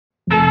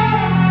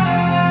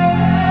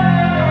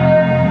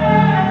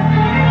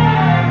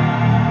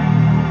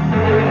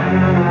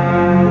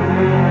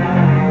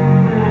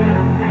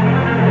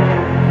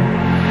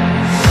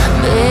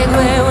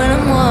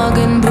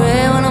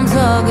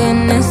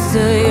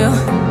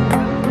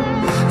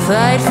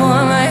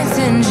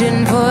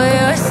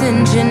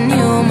virgin,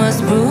 you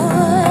must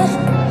prove.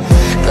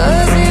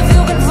 'Cause if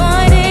you can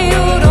find it,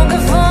 you don't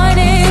confine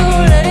it, you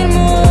let it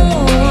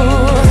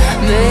move.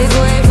 Make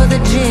way for the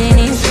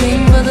genie,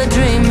 scream for the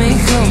dream may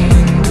come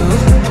into.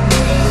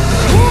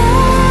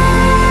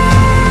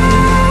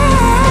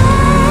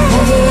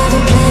 Have you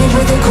ever played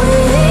with a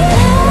queen?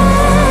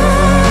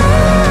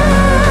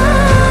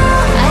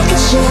 I can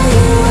show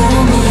you what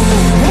I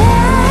mean.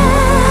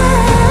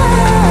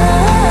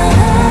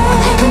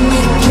 I can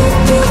make you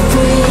feel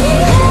free.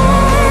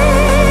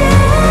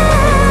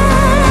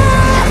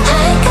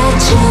 I got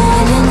you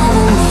and you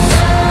never leave.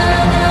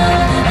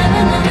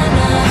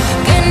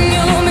 Can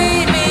you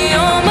meet me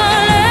on my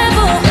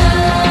level?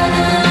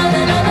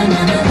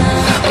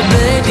 Oh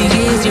baby,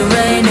 is your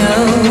reign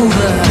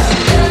over?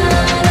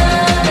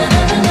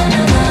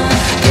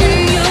 Can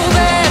you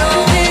battle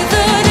with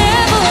the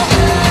devil?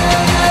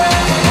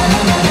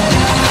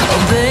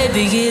 Oh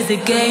baby, is the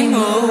game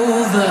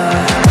over?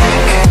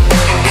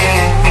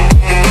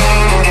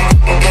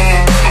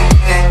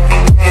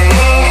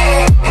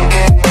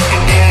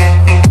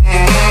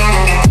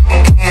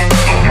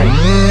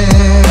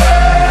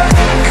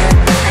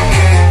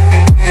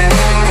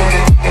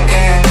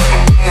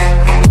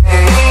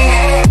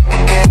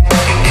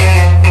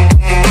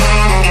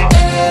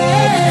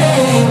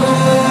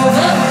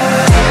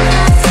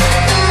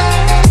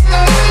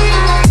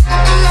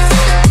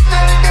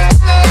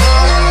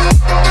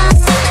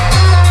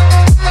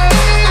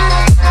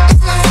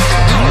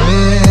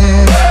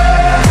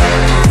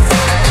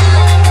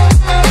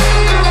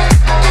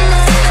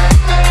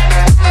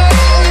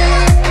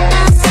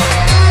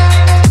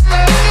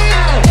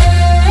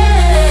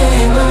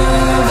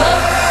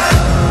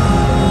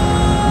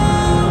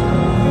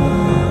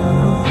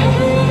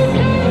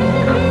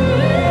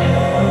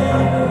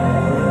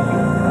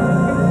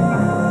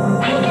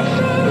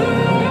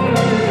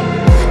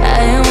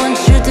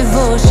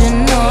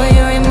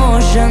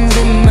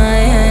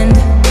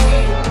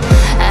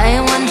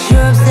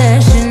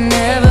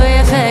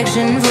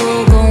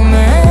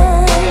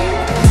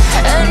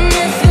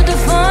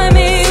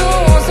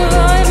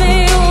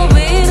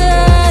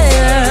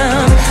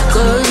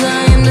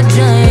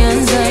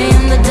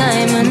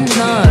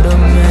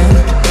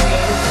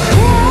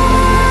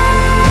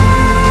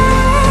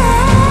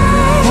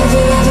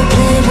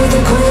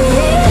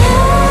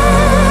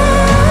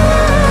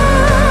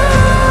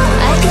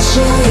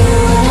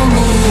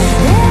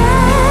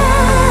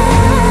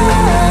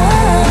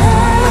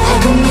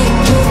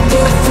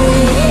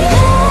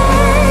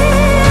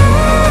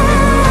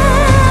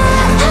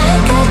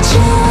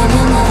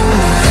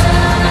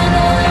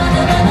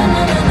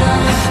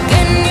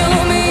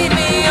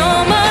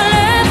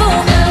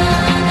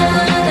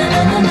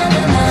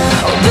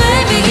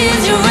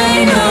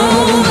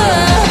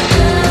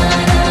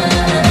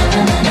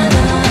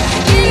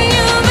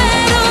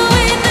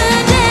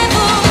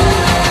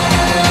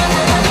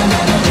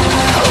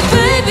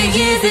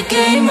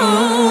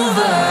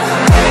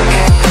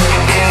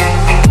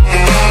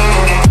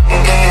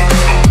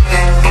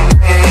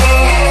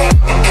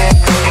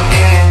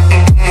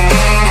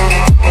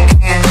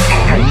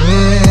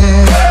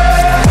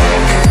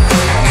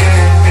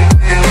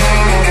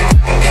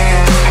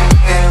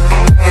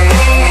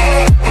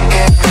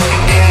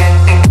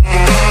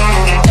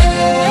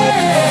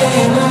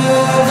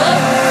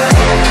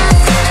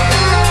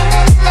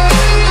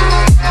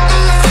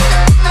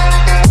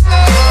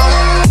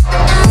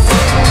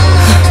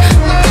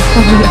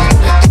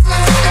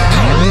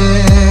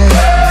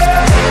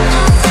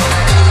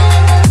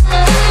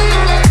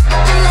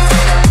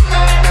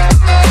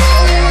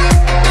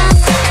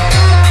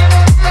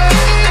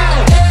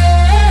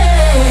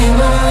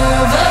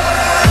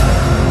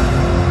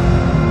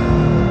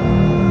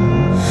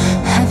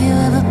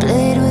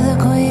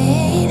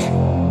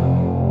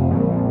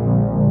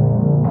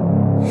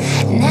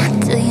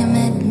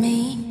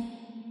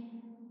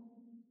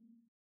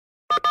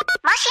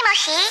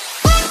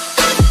 _________